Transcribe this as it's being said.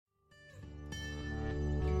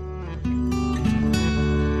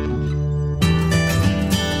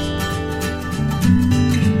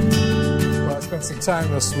spent some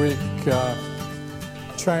time this week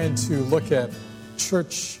trying to look at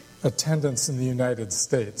church attendance in the United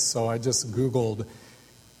States. So I just Googled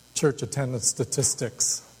church attendance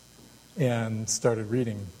statistics and started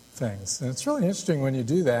reading things. And it's really interesting when you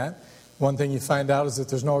do that. One thing you find out is that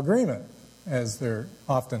there's no agreement, as there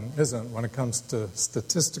often isn't when it comes to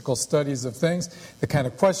statistical studies of things. The kind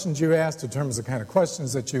of questions you ask determines the kind of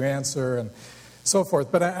questions that you answer and so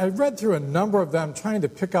forth. But I read through a number of them trying to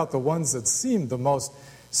pick out the ones that seemed the most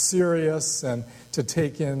serious and to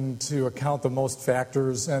take into account the most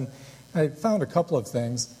factors. And I found a couple of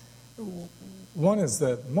things. One is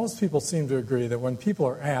that most people seem to agree that when people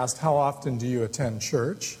are asked, how often do you attend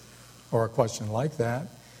church, or a question like that,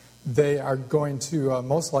 they are going to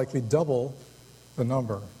most likely double the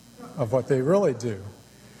number of what they really do.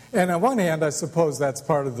 And on one hand, I suppose that's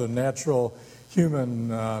part of the natural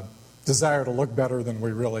human desire to look better than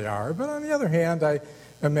we really are. But on the other hand, I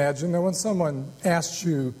imagine that when someone asks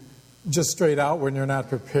you just straight out when you're not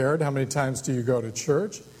prepared, how many times do you go to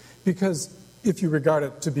church? Because if you regard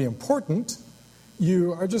it to be important,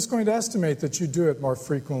 you are just going to estimate that you do it more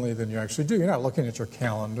frequently than you actually do. You're not looking at your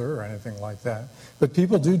calendar or anything like that. But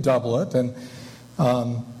people do double it. And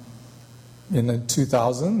in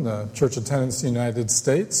 2000, the church attendance in the United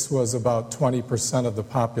States was about 20% of the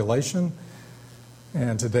population.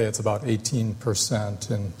 And today it's about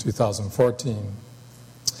 18% in 2014.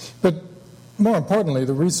 But more importantly,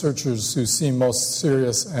 the researchers who seem most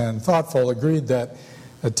serious and thoughtful agreed that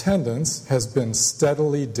attendance has been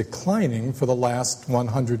steadily declining for the last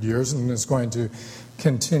 100 years and is going to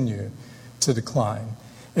continue to decline.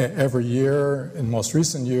 Every year, in most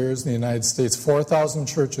recent years, in the United States, 4,000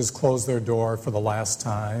 churches close their door for the last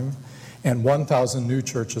time, and 1,000 new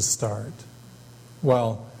churches start.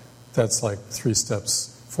 Well, that's like 3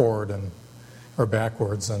 steps forward or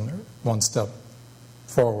backwards and 1 step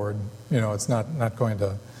forward. You know, it's not going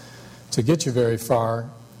to get you very far.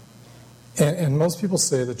 And most people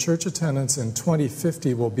say that church attendance in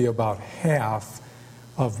 2050 will be about half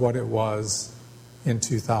of what it was in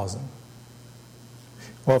 2000.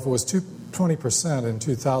 Well, if it was 20% in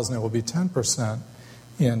 2000, it will be 10%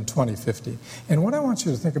 in 2050. And what I want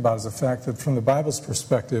you to think about is the fact that from the Bible's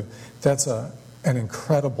perspective, that's an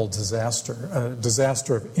incredible disaster, a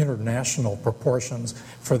disaster of international proportions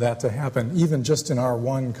for that to happen, even just in our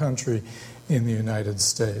one country in the United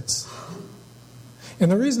States.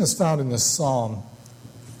 And the reason is found in this psalm.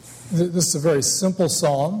 This is a very simple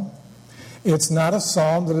psalm. It's not a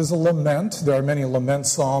psalm that is a lament. There are many lament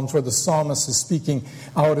psalms where the psalmist is speaking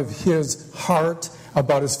out of his heart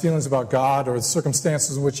about his feelings about God or the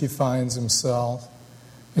circumstances in which he finds himself.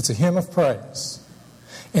 It's a hymn of praise.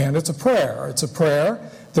 And it's a prayer. It's a prayer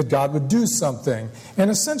that God would do something. And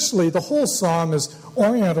essentially, the whole psalm is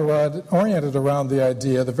oriented around the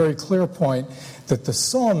idea, the very clear point, that the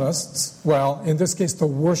psalmists, well, in this case the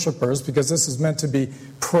worshipers, because this is meant to be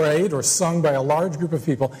prayed or sung by a large group of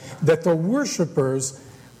people, that the worshipers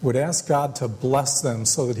would ask God to bless them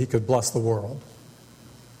so that he could bless the world.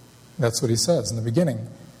 That's what he says in the beginning.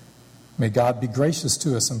 May God be gracious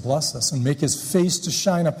to us and bless us and make his face to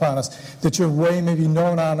shine upon us, that your way may be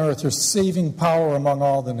known on earth, your saving power among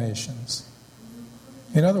all the nations.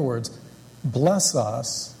 In other words, bless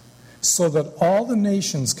us so that all the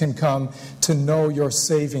nations can come to know your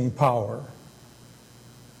saving power.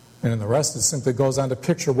 And in the rest, it simply goes on to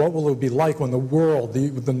picture what will it be like when the world,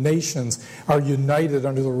 the nations, are united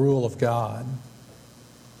under the rule of God.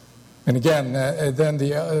 And again, then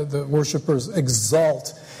the worshipers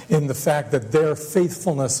exult in the fact that their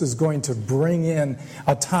faithfulness is going to bring in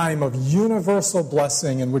a time of universal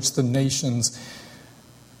blessing in which the nations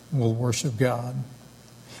will worship God.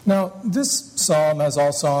 Now, this psalm, as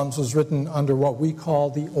all psalms, was written under what we call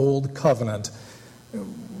the Old Covenant.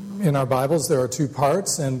 In our Bibles, there are 2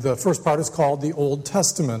 parts, and the first part is called the Old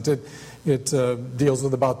Testament. It deals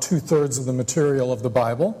with about 2/3 of the material of the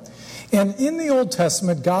Bible. And in the Old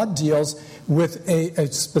Testament, God deals with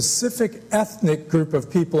a specific ethnic group of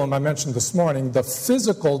people, and I mentioned this morning, the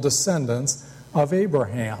physical descendants of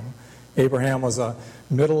Abraham. Abraham was a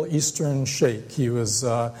Middle Eastern sheikh. He was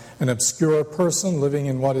an obscure person living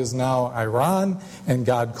in what is now Iran, and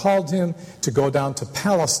God called him to go down to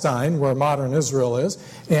Palestine, where modern Israel is,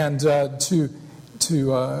 and to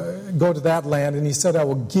go to that land. And he said, I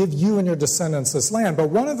will give you and your descendants this land. But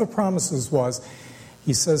one of the promises was,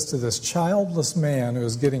 he says to this childless man who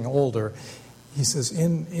is getting older, he says,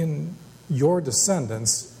 in your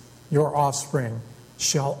descendants, your offspring,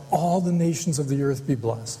 shall all the nations of the earth be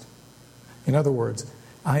blessed. In other words,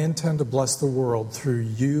 I intend to bless the world through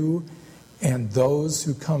you and those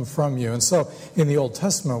who come from you. And so in the Old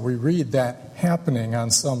Testament, we read that happening on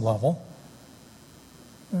some level.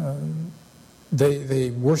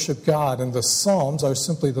 They worship God, and the Psalms are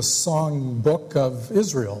simply the song book of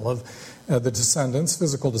Israel, of the descendants,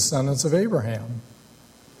 physical descendants of Abraham.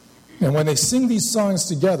 And when they sing these songs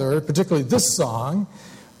together, particularly this song,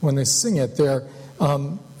 when they sing it, they're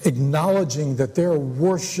acknowledging that their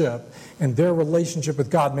worship and their relationship with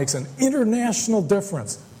God makes an international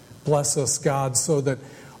difference. Bless us, God, so that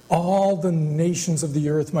all the nations of the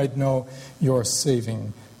earth might know your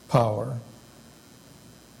saving power.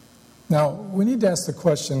 Now, we need to ask the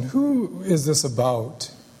question, who is this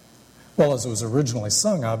about? Well, as it was originally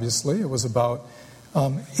sung, obviously, it was about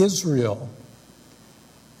Israel.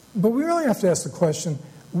 But we really have to ask the question,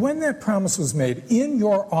 when that promise was made, in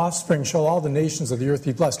your offspring shall all the nations of the earth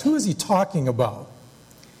be blessed, who is he talking about?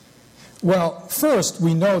 Well, first,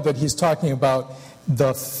 we know that he's talking about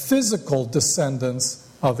the physical descendants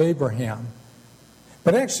of Abraham.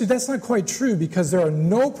 But actually, that's not quite true, because there are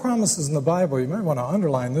no promises in the Bible. You might want to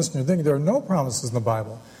underline this in your thinking. There are no promises in the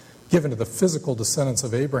Bible given to the physical descendants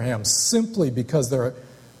of Abraham simply because they're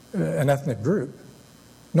an ethnic group.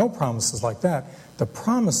 No promises like that. The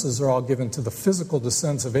promises are all given to the physical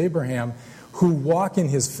descendants of Abraham who walk in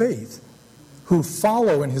his faith, who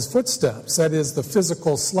follow in his footsteps. That is, the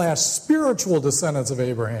physical/spiritual descendants of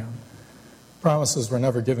Abraham. Promises were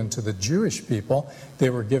never given to the Jewish people.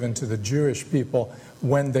 They were given to the Jewish people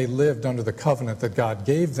when they lived under the covenant that God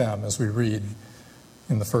gave them, as we read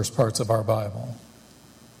in the first parts of our Bible.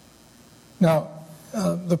 Now,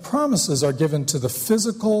 the promises are given to the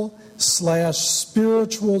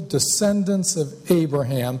physical/spiritual descendants of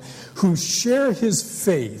Abraham who share his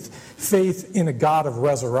faith in a God of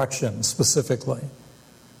resurrection specifically.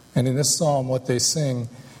 And in this psalm, what they sing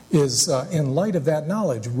is in light of that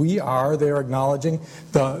knowledge. They're acknowledging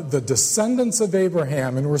the descendants of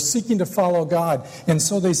Abraham, and we're seeking to follow God. And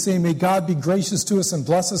so they say, may God be gracious to us and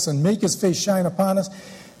bless us and make his face shine upon us,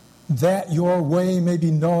 that your way may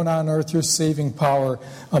be known on earth, your saving power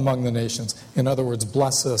among the nations. In other words,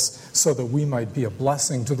 bless us so that we might be a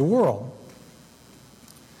blessing to the world.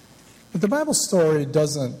 But the Bible story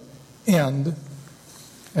doesn't end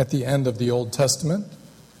at the end of the Old Testament.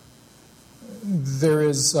 There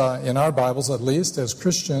is, in our Bibles at least, as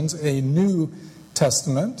Christians, a New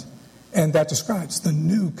Testament, and that describes the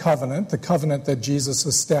new covenant, the covenant that Jesus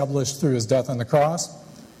established through his death on the cross.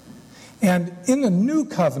 And in the new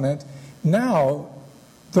covenant, now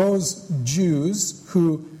those Jews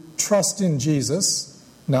who trust in Jesus,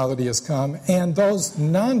 now that he has come, and those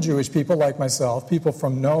non-Jewish people like myself, people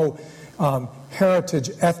from no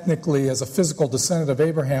heritage ethnically as a physical descendant of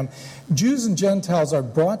Abraham, Jews and Gentiles are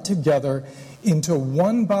brought together into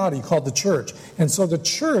one body called the church. And so the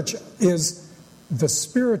church is the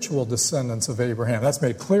spiritual descendants of Abraham. That's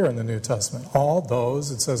made clear in the New Testament. All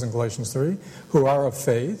those, it says in Galatians 3, who are of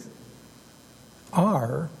faith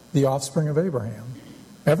are the offspring of Abraham.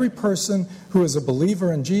 Every person who is a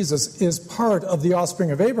believer in Jesus is part of the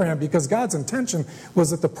offspring of Abraham, because God's intention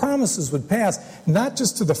was that the promises would pass not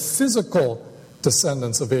just to the physical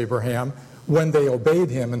descendants of Abraham when they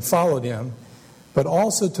obeyed him and followed him, but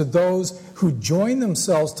also to those who join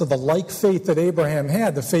themselves to the like faith that Abraham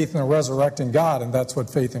had, the faith in a resurrecting God, and that's what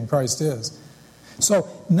faith in Christ is. So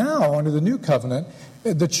now, under the new covenant,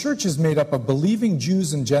 the church is made up of believing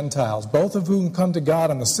Jews and Gentiles, both of whom come to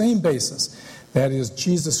God on the same basis. That is,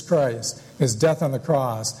 Jesus Christ, his death on the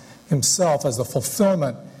cross, himself as the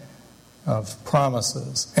fulfillment of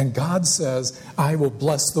promises. And God says, I will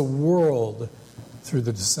bless the world through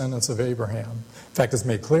the descendants of Abraham. In fact, it's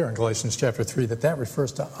made clear in Galatians chapter 3 that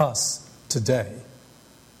refers to us today.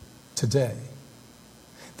 Today.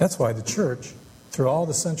 That's why the church, through all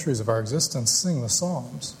the centuries of our existence, sing the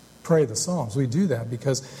Psalms, pray the Psalms. We do that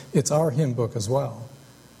because it's our hymn book as well.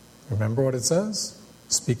 Remember what it says?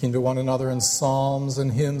 Speaking to one another in psalms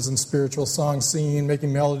and hymns and spiritual songs, singing,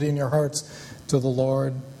 making melody in your hearts to the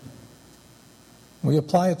Lord. We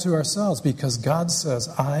apply it to ourselves because God says,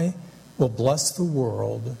 I will bless the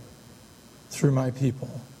world through my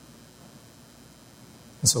people.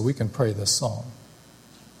 And so we can pray this psalm.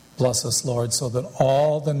 Bless us, Lord, so that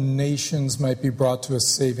all the nations might be brought to a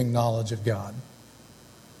saving knowledge of God.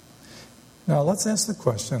 Now, let's ask the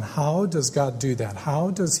question, how does God do that?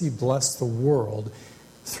 How does he bless the world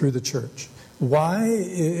through the church? Why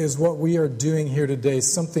is what we are doing here today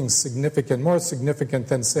something significant, more significant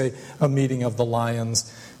than, say, a meeting of the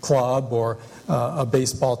Lions Club or a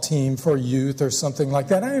baseball team for youth or something like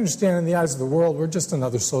that? I understand in the eyes of the world we're just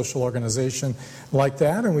another social organization like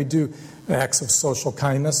that, and we do acts of social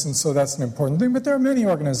kindness, and so that's an important thing. But there are many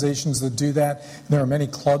organizations that do that. There are many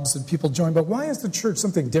clubs that people join. But why is the church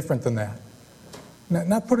something different than that?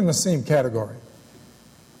 Not put in the same category.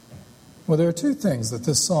 Well, there are two things that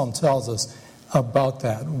this psalm tells us about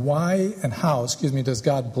that. Why and how, does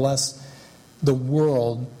God bless the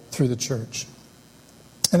world through the church?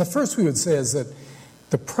 And the first we would say is that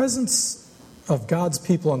the presence of God's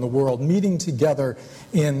people in the world meeting together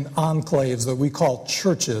in enclaves that we call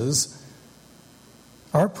churches,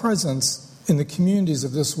 our presence in the communities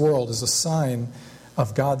of this world is a sign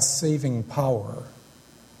of God's saving power.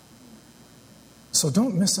 So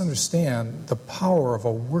don't misunderstand the power of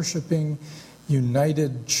a worshiping,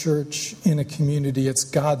 united church in a community. It's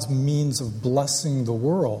God's means of blessing the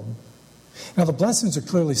world. Now, the blessings are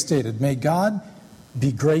clearly stated. May God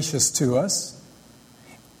be gracious to us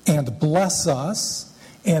and bless us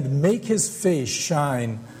and make his face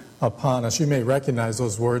shine upon us. You may recognize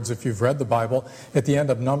those words if you've read the Bible. At the end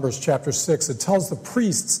of Numbers chapter 6, it tells the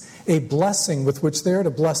priests a blessing with which they are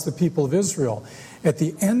to bless the people of Israel. At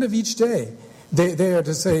the end of each day, they are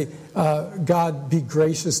to say, God be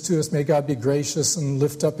gracious to us. May God be gracious and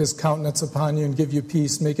lift up his countenance upon you and give you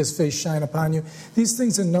peace, make his face shine upon you. These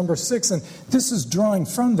things in number 6. And this is drawing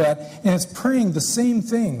from that, and it's praying the same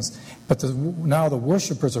things. But now the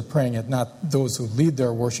worshipers are praying it, not those who lead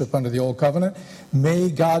their worship under the old covenant. May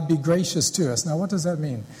God be gracious to us. Now what does that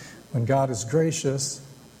mean? When God is gracious,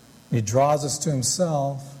 he draws us to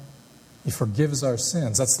himself. He forgives our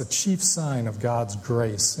sins. That's the chief sign of God's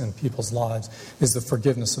grace in people's lives, is the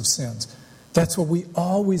forgiveness of sins. That's what we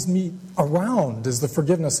always meet around, is the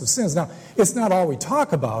forgiveness of sins. Now, it's not all we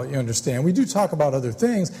talk about, you understand. We do talk about other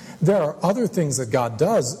things. There are other things that God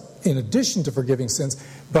does in addition to forgiving sins,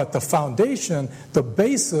 but the foundation, the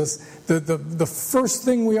basis, the first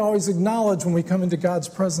thing we always acknowledge when we come into God's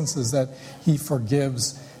presence is that he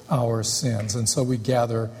forgives our sins. And so we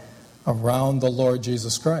gather around the Lord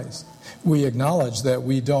Jesus Christ. We acknowledge that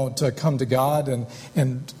we don't come to God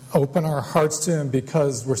and open our hearts to him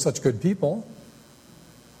because we're such good people.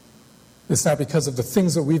 It's not because of the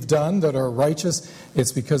things that we've done that are righteous.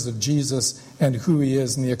 It's because of Jesus and who he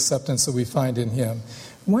is and the acceptance that we find in him.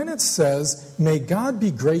 When it says, may God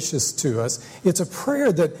be gracious to us, it's a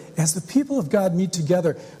prayer that as the people of God meet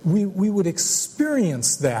together, we would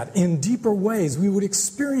experience that in deeper ways. We would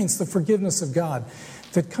experience the forgiveness of God.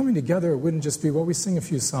 That coming together, it wouldn't just be, well, we sing a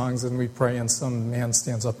few songs and we pray and some man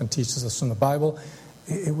stands up and teaches us from the Bible.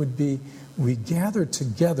 It would be, we gather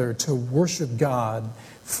together to worship God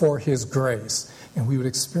for his grace. And we would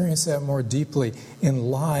experience that more deeply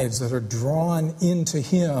in lives that are drawn into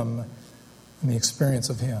him and the experience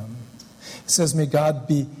of him. It says, may God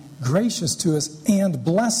be gracious to us and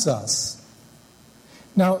bless us.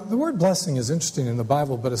 Now, the word blessing is interesting in the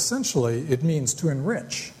Bible, but essentially it means to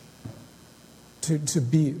enrich. To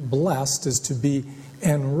be blessed is to be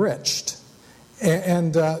enriched.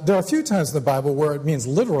 And there are a few times in the Bible where it means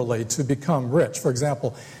literally to become rich. For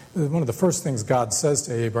example, one of the first things God says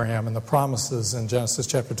to Abraham in the promises in Genesis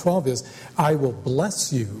chapter 12 is, I will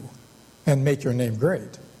bless you and make your name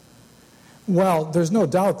great. Well, there's no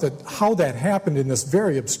doubt that how that happened in this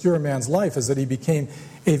very obscure man's life is that he became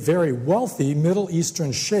a very wealthy Middle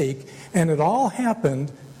Eastern sheikh, and it all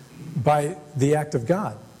happened by the act of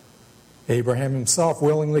God. Abraham himself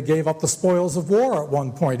willingly gave up the spoils of war at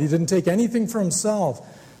one point. He didn't take anything for himself.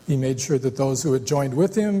 He made sure that those who had joined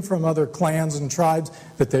with him from other clans and tribes,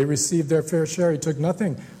 that they received their fair share. He took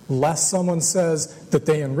nothing, lest someone says that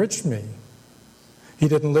they enriched me. He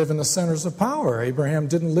didn't live in the centers of power. Abraham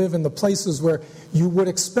didn't live in the places where you would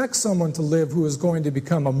expect someone to live who is going to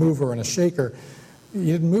become a mover and a shaker. He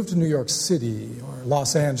didn't move to New York City or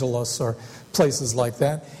Los Angeles or places like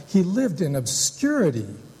that. He lived in obscurity,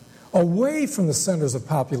 away from the centers of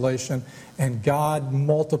population, and God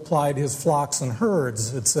multiplied his flocks and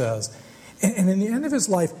herds, it says. And in the end of his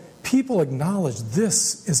life, people acknowledged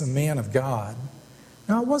this is a man of God.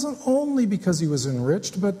 Now, it wasn't only because he was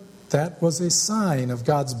enriched, but that was a sign of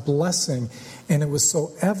God's blessing. And it was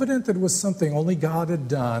so evident that it was something only God had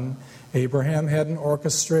done. Abraham hadn't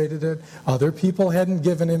orchestrated it. Other people hadn't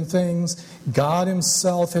given him things. God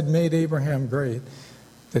himself had made Abraham great,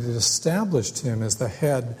 that it established him as the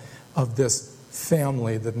head of this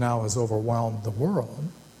family that now has overwhelmed the world.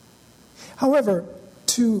 However,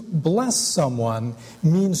 to bless someone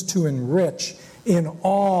means to enrich in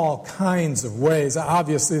all kinds of ways.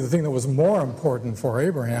 Obviously, the thing that was more important for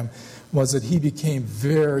Abraham was that he became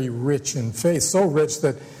very rich in faith, so rich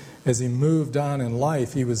that as he moved on in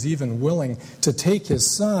life, he was even willing to take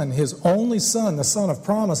his son, his only son, the son of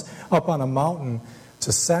promise, up on a mountain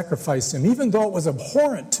to sacrifice him, even though it was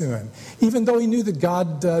abhorrent to him, even though he knew that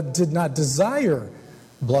God did not desire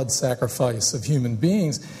blood sacrifice of human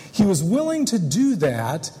beings. He was willing to do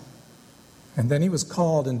that And then he was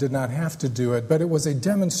called and did not have to do it, but it was a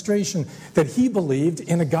demonstration that he believed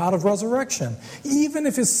in a God of resurrection. Even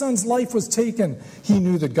if his son's life was taken, he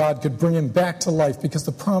knew that God could bring him back to life because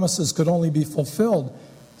the promises could only be fulfilled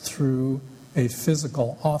through a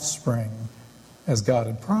physical offspring, as God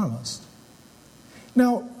had promised.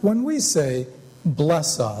 Now, when we say,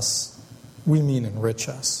 bless us, we mean enrich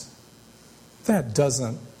us. That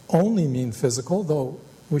doesn't only mean physical, though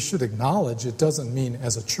we should acknowledge it doesn't mean,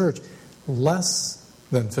 as a church, less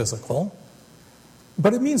than physical.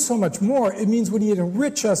 But it means so much more. It means when you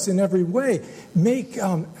enrich us in every way, make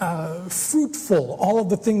fruitful all of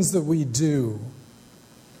the things that we do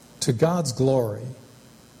to God's glory.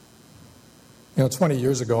 20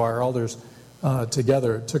 years ago, our elders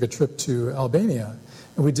together took a trip to Albania.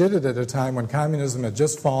 And we did it at a time when communism had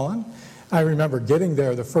just fallen. I remember getting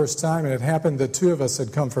there the first time, and it happened that two of us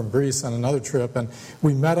had come from Greece on another trip, and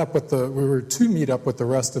we were to meet up with the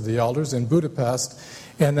rest of the elders in Budapest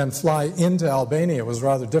and then fly into Albania. It was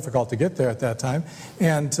rather difficult to get there at that time.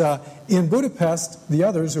 And in Budapest, the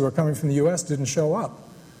others who were coming from the U.S. didn't show up.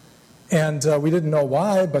 And we didn't know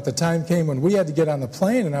why, but the time came when we had to get on the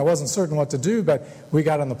plane, and I wasn't certain what to do, but we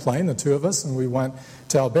got on the plane, the two of us, and we went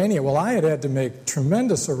to Albania. Well, I had to make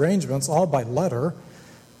tremendous arrangements, all by letter.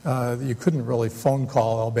 You couldn't really phone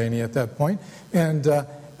call Albania at that point. And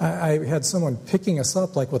I had someone picking us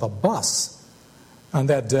up like with a bus on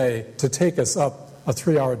that day to take us up a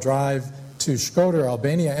 3-hour drive to Shkodër,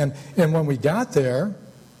 Albania. And when we got there,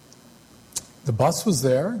 the bus was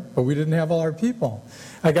there, but we didn't have all our people.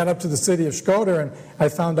 I got up to the city of Shkodër, and I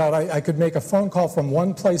found out I could make a phone call from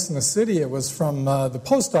one place in the city. It was from the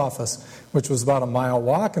post office, which was about a mile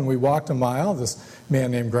walk, and we walked a mile, this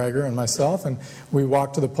man named Gregor and myself, and we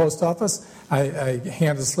walked to the post office. I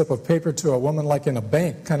handed a slip of paper to a woman like in a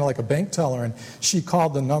bank, kind of like a bank teller, and she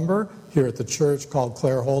called the number here at the church, called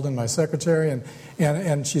Claire Holden, my secretary,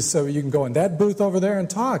 and she said, well, you can go in that booth over there and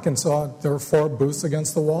talk. And so there were 4 booths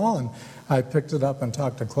against the wall, and I picked it up and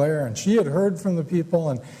talked to Claire, and she had heard from the people,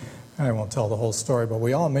 and I won't tell the whole story, but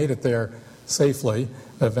we all made it there safely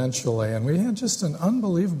eventually, and we had just an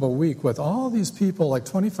unbelievable week with all these people, like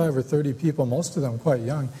 25 or 30 people, most of them quite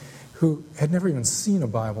young, who had never even seen a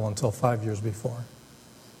Bible until 5 years before.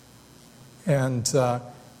 And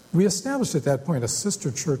we established at that point a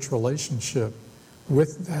sister church relationship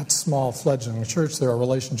with that small fledgling church there, a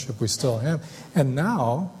relationship we still have. And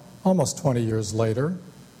now, almost 20 years later,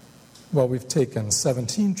 well, we've taken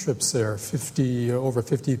 17 trips there. Over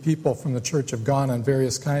 50 people from the church have gone on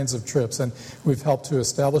various kinds of trips, and we've helped to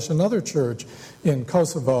establish another church in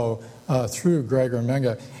Kosovo through Gregor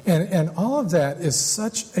Menga. And all of that is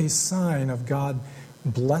such a sign of God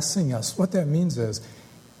blessing us. What that means is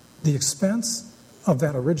the expense of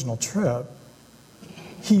that original trip,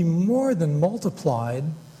 he more than multiplied,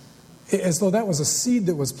 as though that was a seed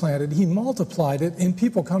that was planted, he multiplied it in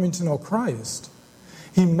people coming to know Christ.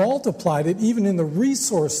 He multiplied it even in the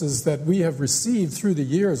resources that we have received through the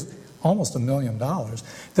years, almost $1 million,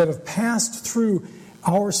 that have passed through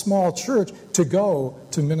our small church to go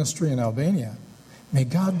to ministry in Albania. May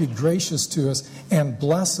God be gracious to us and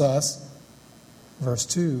bless us, verse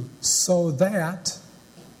 2, so that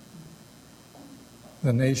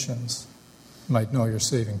the nations might know your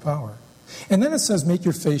saving power. And then it says, make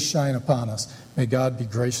your face shine upon us. May God be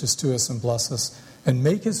gracious to us and bless us and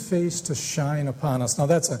make his face to shine upon us. Now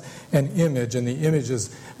that's an image, and the image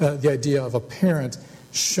is the idea of a parent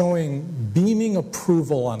beaming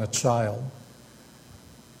approval on a child.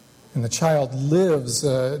 And the child lives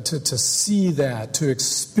to see that, to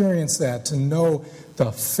experience that, to know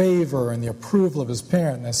the favor and the approval of his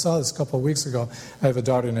parent. And I saw this a couple of weeks ago. I have a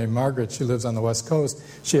daughter named Margaret. She lives on the West Coast.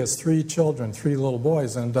 She has 3 children, 3 little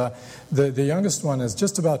boys. And the youngest one is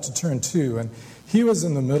just about to turn 2. And he was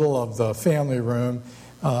in the middle of the family room.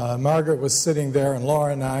 Margaret was sitting there, and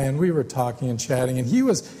Laura and I, and we were talking and chatting. And he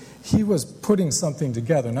was putting something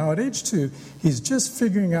together. Now, at age 2, he's just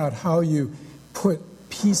figuring out how you put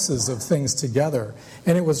pieces of things together.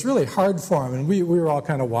 And it was really hard for him. And we were all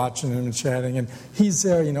kind of watching him and chatting. And he's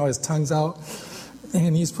there, his tongue's out.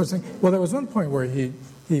 And he's putting... Well, there was one point where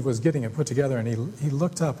he was getting it put together, and he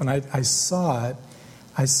looked up, and I saw it.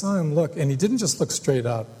 I saw him look, and he didn't just look straight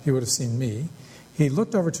up. He would have seen me. He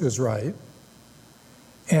looked over to his right,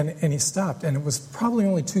 and he stopped. And it was probably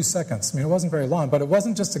only 2 seconds. I mean, it wasn't very long, but it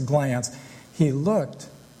wasn't just a glance. He looked.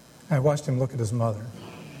 I watched him look at his mother.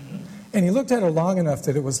 And he looked at her long enough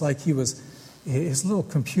that it was like his little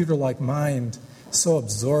computer-like mind, so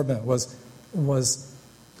absorbent, was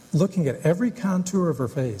looking at every contour of her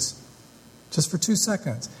face, just for 2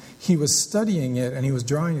 seconds. He was studying it, and he was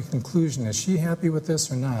drawing a conclusion. Is she happy with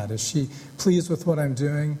this or not? Is she pleased with what I'm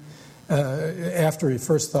doing? after he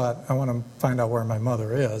first thought, I want to find out where my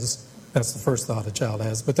mother is. That's the first thought a child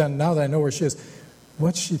has. But then now that I know where she is,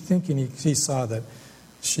 what's she thinking? He saw that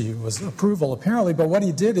she was approval, apparently. But what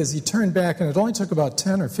he did is he turned back, and it only took about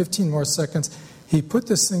 10 or 15 more seconds. He put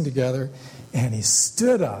this thing together, and he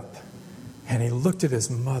stood up, and he looked at his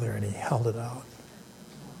mother, and he held it out.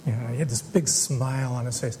 He had this big smile on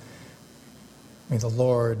his face. May the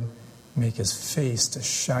Lord make his face to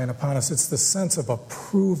shine upon us. It's the sense of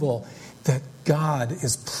approval that God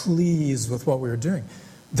is pleased with what we're doing.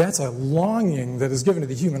 That's a longing that is given to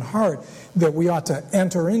the human heart that we ought to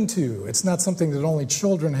enter into. It's not something that only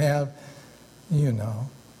children have.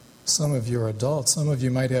 Some of you are adults. Some of you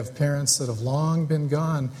might have parents that have long been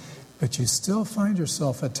gone, but you still find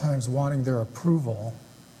yourself at times wanting their approval.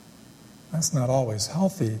 That's not always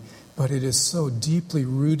healthy, but it is so deeply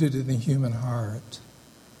rooted in the human heart.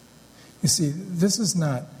 You see, this is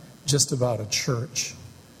not just about a church.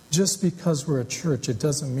 Just because we're a church, it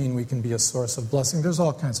doesn't mean we can be a source of blessing. There's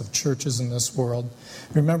all kinds of churches in this world.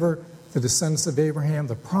 Remember, the descendants of Abraham,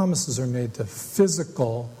 the promises are made to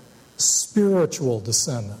physical, spiritual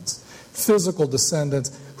descendants. Physical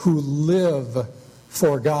descendants who live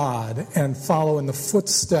for God and follow in the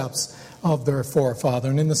footsteps of their forefather.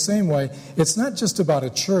 And in the same way, it's not just about a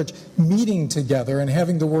church meeting together and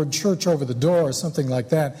having the word church over the door or something like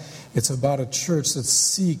that. It's about a church that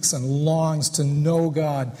seeks and longs to know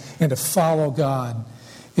God and to follow God.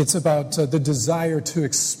 It's about the desire to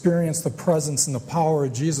experience the presence and the power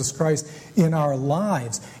of Jesus Christ in our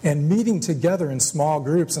lives and meeting together in small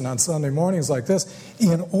groups and on Sunday mornings like this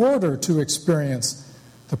in order to experience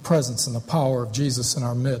the presence and the power of Jesus in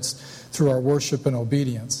our midst through our worship and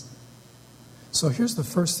obedience. So here's the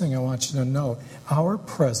first thing I want you to know. Our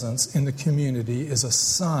presence in the community is a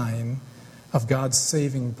sign of God's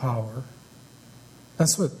saving power.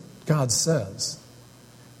 That's what God says.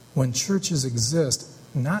 When churches exist,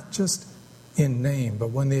 not just in name,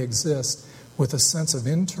 but when they exist with a sense of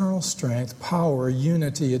internal strength, power,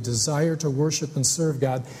 unity, a desire to worship and serve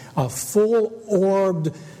God, a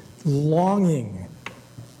full-orbed longing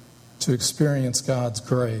to experience God's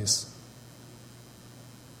grace.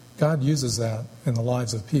 God uses that in the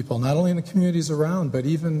lives of people, not only in the communities around, but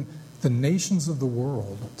even the nations of the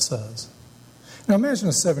world, it says. Now imagine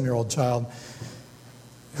a 7-year-old child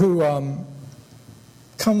who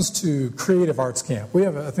comes to Creative Arts Camp. We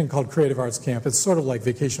have a thing called Creative Arts Camp. It's sort of like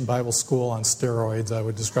Vacation Bible School on steroids, I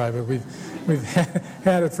would describe it. We've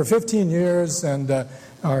had it for 15 years, and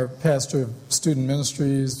our pastor of student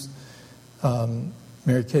ministries,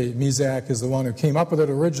 Mary Kay Mezak, is the one who came up with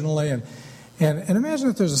it originally. And imagine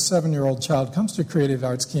if there's a 7-year-old child comes to Creative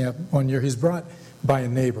Arts Camp one year. He's brought by a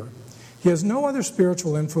neighbor. He has no other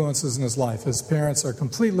spiritual influences in his life. His parents are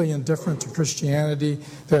completely indifferent to Christianity.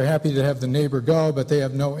 They're happy to have the neighbor go, but they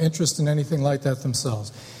have no interest in anything like that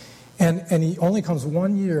themselves. And he only comes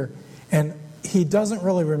 1 year, and he doesn't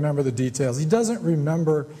really remember the details. He doesn't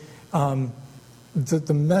remember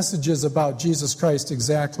the messages about Jesus Christ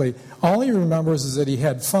exactly. All he remembers is that he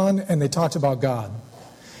had fun, and they talked about God.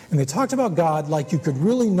 And they talked about God like you could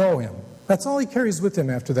really know him. That's all he carries with him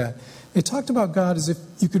after that. They talked about God as if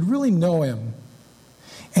you could really know him.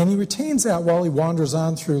 And he retains that while he wanders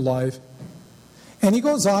on through life. And he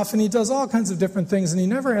goes off and he does all kinds of different things, and he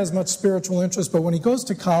never has much spiritual interest. But when he goes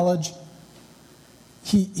to college,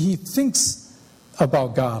 he thinks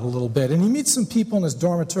about God a little bit. And he meets some people in his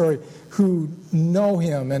dormitory who know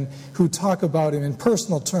him and who talk about him in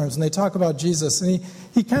personal terms. And they talk about Jesus. And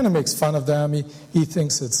he kind of makes fun of them. He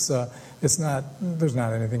thinks there's not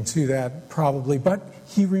anything to that probably. But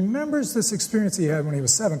he remembers this experience he had when he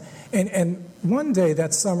was 7. And one day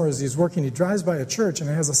that summer as he's working, he drives by a church and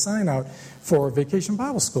it has a sign out for Vacation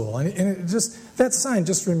Bible School. And it just, that sign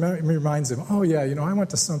just reminds him, oh yeah, I went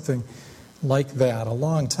to something like that a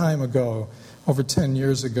long time ago, over 10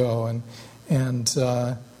 years ago. And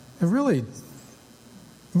it really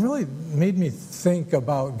made me think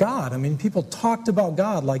about God. I mean, people talked about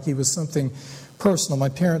God like he was something personal. My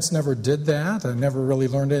parents never did that. I never really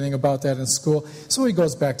learned anything about that in school. So he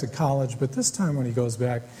goes back to college. But this time when he goes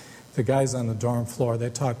back, the guys on the dorm floor, they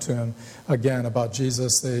talk to him again about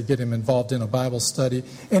Jesus. They get him involved in a Bible study.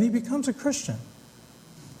 And he becomes a Christian.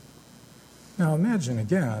 Now imagine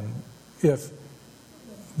again if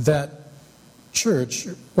that church,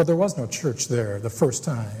 well, there was no church there the first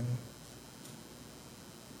time.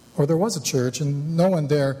 Or there was a church and no one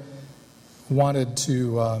there wanted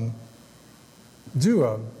to do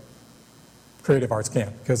a creative arts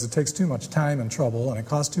camp because it takes too much time and trouble and it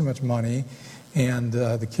costs too much money and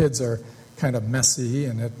the kids are kind of messy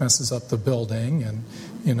and it messes up the building and,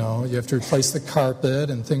 you have to replace the carpet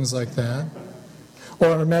and things like that.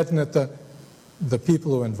 Or imagine that the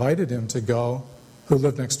people who invited him to go, who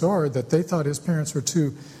lived next door, that they thought his parents were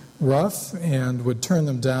too rough and would turn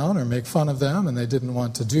them down or make fun of them, and they didn't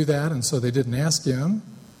want to do that, and so they didn't ask him.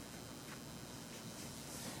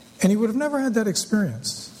 And he would have never had that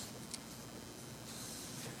experience.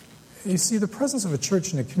 You see, the presence of a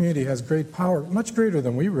church in a community has great power, much greater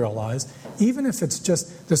than we realize. Even if it's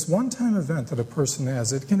just this one-time event that a person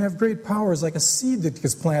has, it can have great powers, like a seed that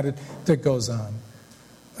gets planted that goes on.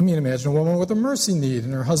 I mean, imagine a woman with a mercy need,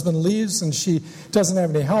 and her husband leaves, and she doesn't have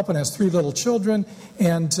any help and has 3 little children.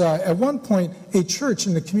 And at one point, a church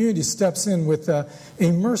in the community steps in with a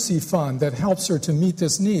mercy fund that helps her to meet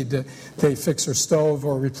this need. They fix her stove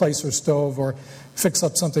or replace her stove or fix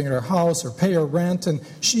up something at her house or pay her rent. And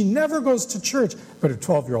she never goes to church. But her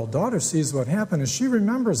 12-year-old daughter sees what happened, and she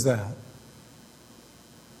remembers that.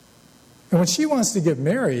 And when she wants to get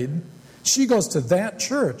married, she goes to that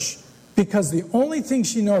church, because the only thing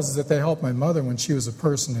she knows is that they helped my mother when she was a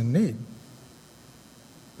person in need.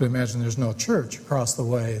 But imagine there's no church across the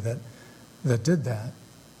way that did that.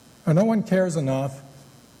 Or no one cares enough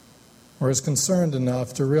or is concerned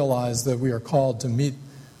enough to realize that we are called to meet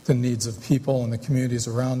the needs of people and the communities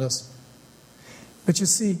around us. But you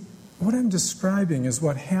see, what I'm describing is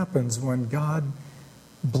what happens when God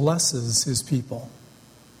blesses his people.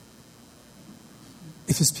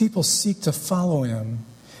 If his people seek to follow him,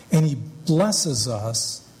 and he blesses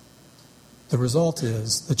us, the result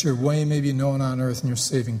is that your way may be known on earth and your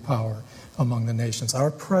saving power among the nations.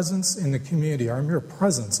 Our presence in the community, our mere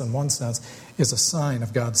presence in one sense, is a sign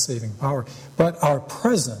of God's saving power. But our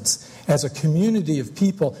presence as a community of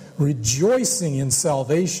people rejoicing in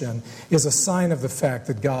salvation is a sign of the fact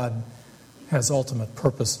that God has ultimate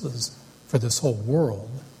purposes for this whole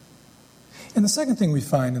world. And the second thing we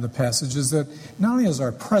find in the passage is that not only is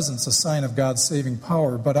our presence a sign of God's saving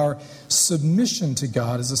power, but our submission to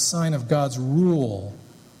God is a sign of God's rule.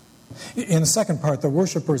 In the second part, the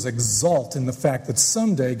worshipers exult in the fact that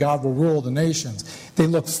someday God will rule the nations. They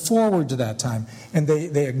look forward to that time, and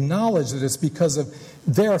they acknowledge that it's because of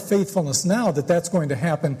their faithfulness now that that's going to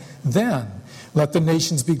happen then. Let the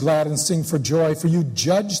nations be glad and sing for joy, for you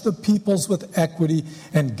judge the peoples with equity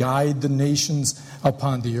and guide the nations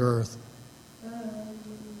upon the earth.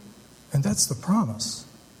 And that's the promise.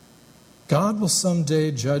 God will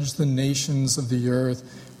someday judge the nations of the earth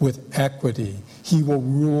with equity. He will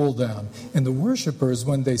rule them. And the worshipers,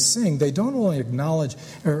 when they sing, they don't only acknowledge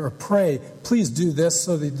or pray, please do this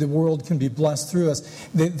so that the world can be blessed through us.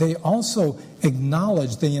 They also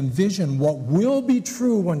acknowledge, they envision what will be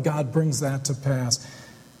true when God brings that to pass.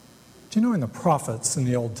 Do you know, in the prophets in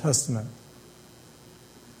the Old Testament,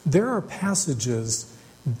 there are passages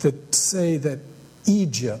that say that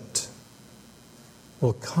Egypt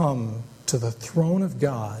will come to the throne of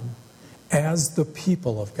God as the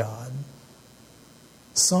people of God.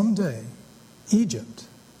 Someday, Egypt.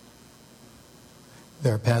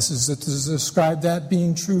 There are passages that describe that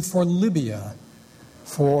being true for Libya,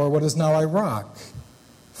 for what is now Iraq,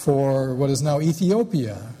 for what is now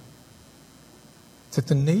Ethiopia. That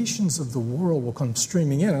the nations of the world will come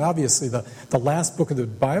streaming in. And obviously the last book of the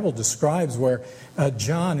Bible describes where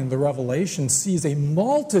John in the Revelation sees a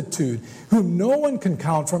multitude whom no one can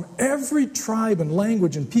count from every tribe and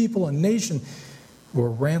language and people and nation who are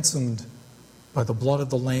ransomed by the blood of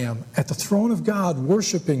the Lamb at the throne of God,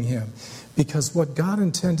 worshiping him. Because what God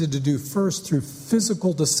intended to do first through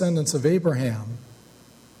physical descendants of Abraham,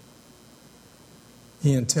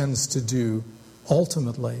 he intends to do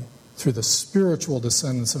ultimately through the spiritual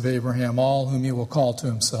descendants of Abraham, all whom he will call to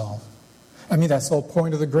himself. I mean, that's the whole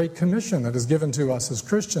point of the Great Commission that is given to us as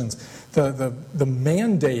Christians. The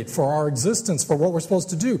mandate for our existence, for what we're supposed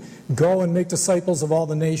to do. Go and make disciples of all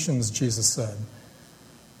the nations, Jesus said.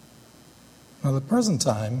 Now, at the present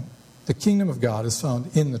time, the kingdom of God is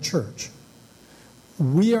found in the church.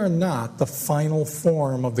 We are not the final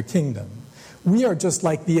form of the kingdom. We are just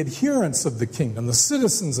like the adherents of the kingdom, the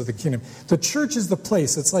citizens of the kingdom. The church is the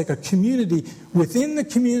place. It's like a community within the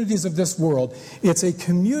communities of this world. It's a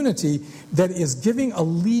community that is giving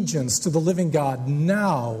allegiance to the living God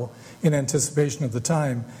now in anticipation of the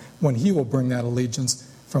time when he will bring that allegiance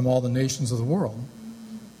from all the nations of the world.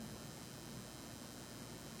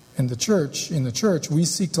 In the church, we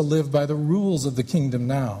seek to live by the rules of the kingdom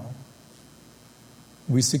now.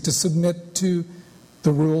 We seek to submit to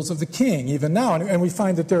the rules of the king, even now. And we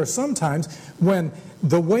find that there are some times when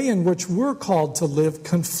the way in which we're called to live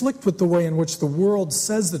conflict with the way in which the world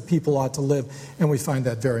says that people ought to live, and we find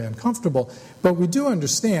that very uncomfortable. But we do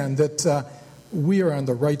understand that we are on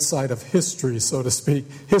the right side of history, so to speak,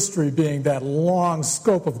 history being that long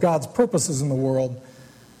scope of God's purposes in the world.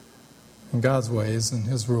 and God's ways and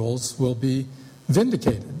His rules will be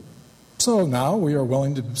vindicated. So now we are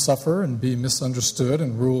willing to suffer and be misunderstood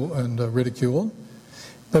and ridiculed.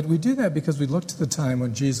 But we do that because we look to the time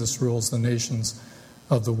when Jesus rules the nations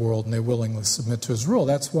of the world and they willingly submit to His rule.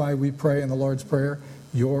 That's why we pray in the Lord's Prayer,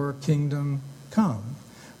 "Your kingdom come."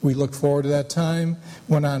 We look forward to that time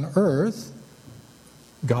when on earth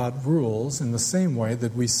God rules in the same way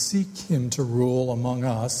that we seek Him to rule among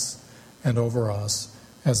us and over us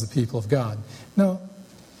as the people of God. Now,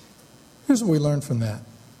 here's what we learn from that.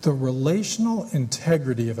 The relational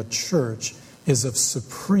integrity of a church is of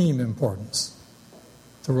supreme importance.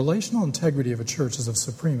 The relational integrity of a church is of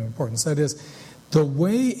supreme importance. That is, the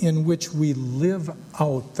way in which we live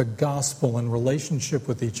out the gospel in relationship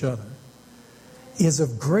with each other is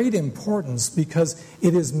of great importance because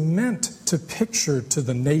it is meant to picture to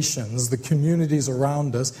the nations, the communities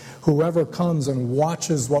around us, whoever comes and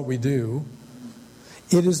watches what we do,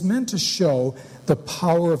 it is meant to show the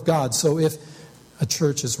power of God. So if a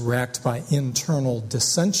church is racked by internal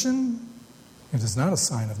dissension, it is not a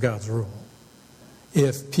sign of God's rule.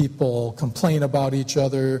 If people complain about each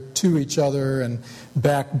other, to each other, and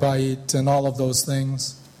backbite and all of those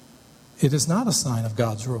things, it is not a sign of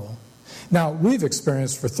God's rule. Now, we've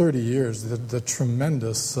experienced for 30 years the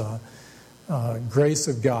tremendous grace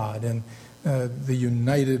of God and the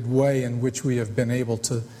united way in which we have been able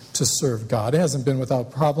to serve God. It hasn't been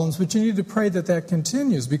without problems, but you need to pray that that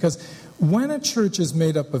continues, because when a church is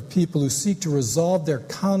made up of people who seek to resolve their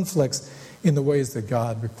conflicts in the ways that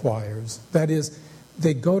God requires, that is,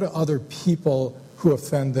 they go to other people who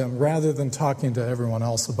offend them rather than talking to everyone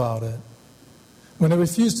else about it. When they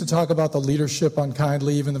refuse to talk about the leadership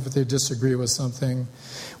unkindly, even if they disagree with something.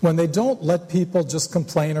 When they don't let people just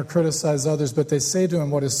complain or criticize others, but they say to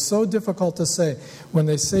them what is so difficult to say. When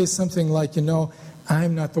they say something like,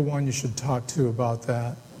 I'm not the one you should talk to about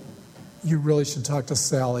that. You really should talk to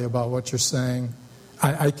Sally about what you're saying.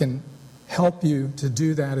 I can help you to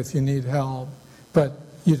do that if you need help, but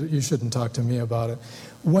you shouldn't talk to me about it.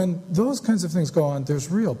 When those kinds of things go on,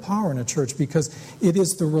 there's real power in a church, because it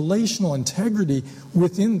is the relational integrity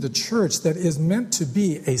within the church that is meant to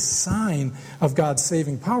be a sign of God's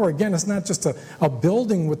saving power. Again, it's not just a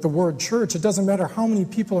building with the word church. It doesn't matter how many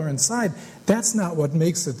people are inside. That's not what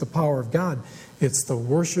makes it the power of God. It's the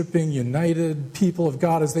worshiping, united people of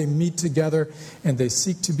God as they meet together and they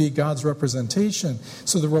seek to be God's representation.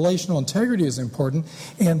 So the relational integrity is important,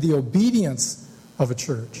 and the obedience of a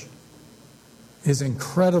church is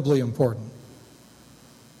incredibly important,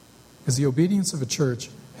 because the obedience of a church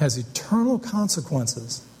has eternal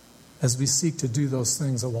consequences as we seek to do those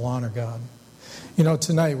things that will honor God.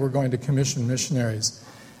 Tonight we're going to commission missionaries.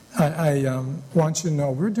 I want you to know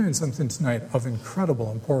we're doing something tonight of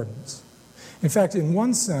incredible importance. In fact, in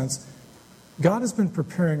one sense, God has been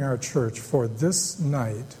preparing our church for this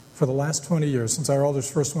night for the last 20 years, since our elders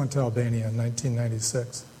first went to Albania in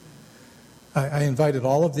 1996. I invited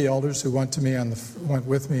all of the elders who went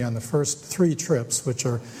with me on the first 3 trips, which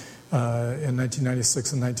are in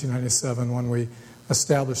 1996 and 1997 when we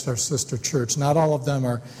established our sister church. Not all of them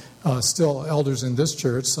are still elders in this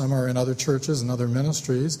church. Some are in other churches and other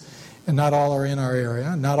ministries, and not all are in our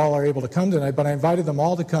area. Not all are able to come tonight, but I invited them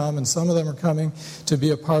all to come, and some of them are coming to be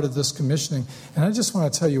a part of this commissioning. And I just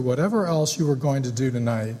want to tell you, whatever else you were going to do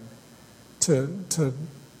tonight, to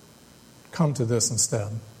come to this instead.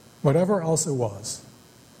 Whatever else it was.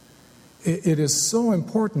 It is so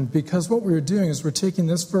important, because what we're doing is we're taking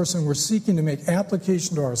this verse and we're seeking to make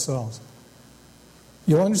application to ourselves.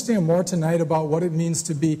 You'll understand more tonight about what it means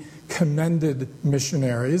to be commended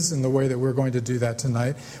missionaries in the way that we're going to do that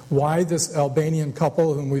tonight. Why this Albanian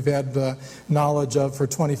couple, whom we've had knowledge of for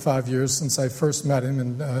 25 years since I first met him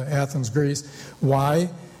in Athens, Greece, why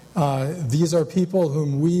these are people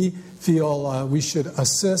whom we feel we should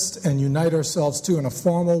assist and unite ourselves to in a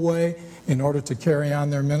formal way in order to carry on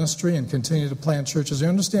their ministry and continue to plant churches. You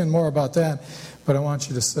understand more about that, but I want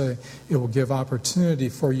you to say it will give opportunity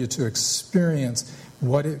for you to experience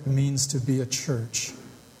what it means to be a church.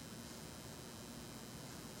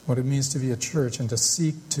 What it means to be a church and to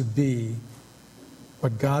seek to be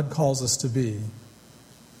what God calls us to be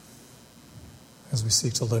as we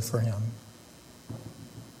seek to live for Him.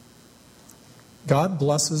 God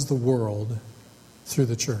blesses the world through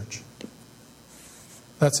the church.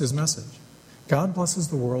 That's His message. God blesses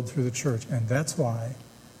the world through the church. And that's why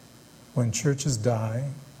when churches die,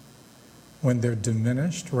 when they're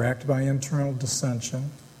diminished, racked by internal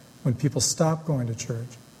dissension, when people stop going to church,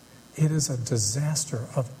 it is a disaster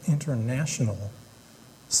of international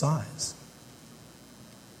size.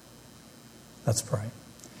 Let's pray.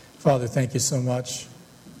 Father, thank you so much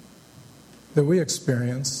that we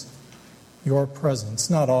experience your presence,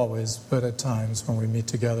 not always, but at times when we meet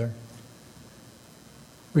together.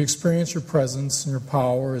 We experience your presence and your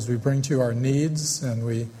power as we bring to you our needs and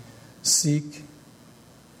we seek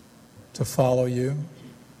to follow you.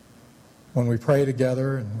 When we pray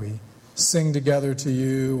together and we sing together to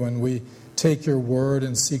you, when we take your word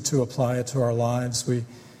and seek to apply it to our lives, we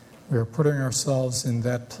are putting ourselves in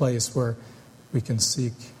that place where we can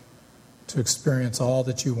seek to experience all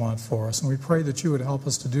that you want for us. And we pray that you would help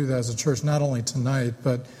us to do that as a church, not only tonight,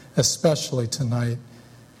 but especially tonight.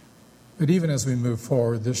 But even as we move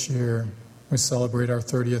forward this year, we celebrate our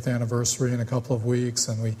 30th anniversary in a couple of weeks,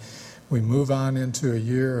 and we move on into a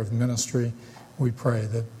year of ministry. We pray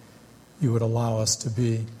that you would allow us to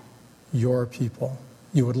be your people.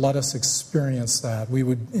 You would let us experience that. We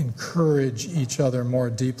would encourage each other more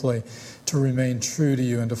deeply to remain true to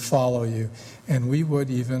you and to follow you. And we would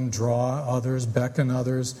even draw others, beckon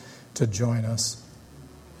others to join us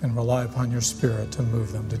and rely upon your Spirit to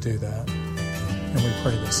move them to do that. And we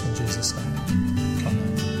pray this in Jesus' name.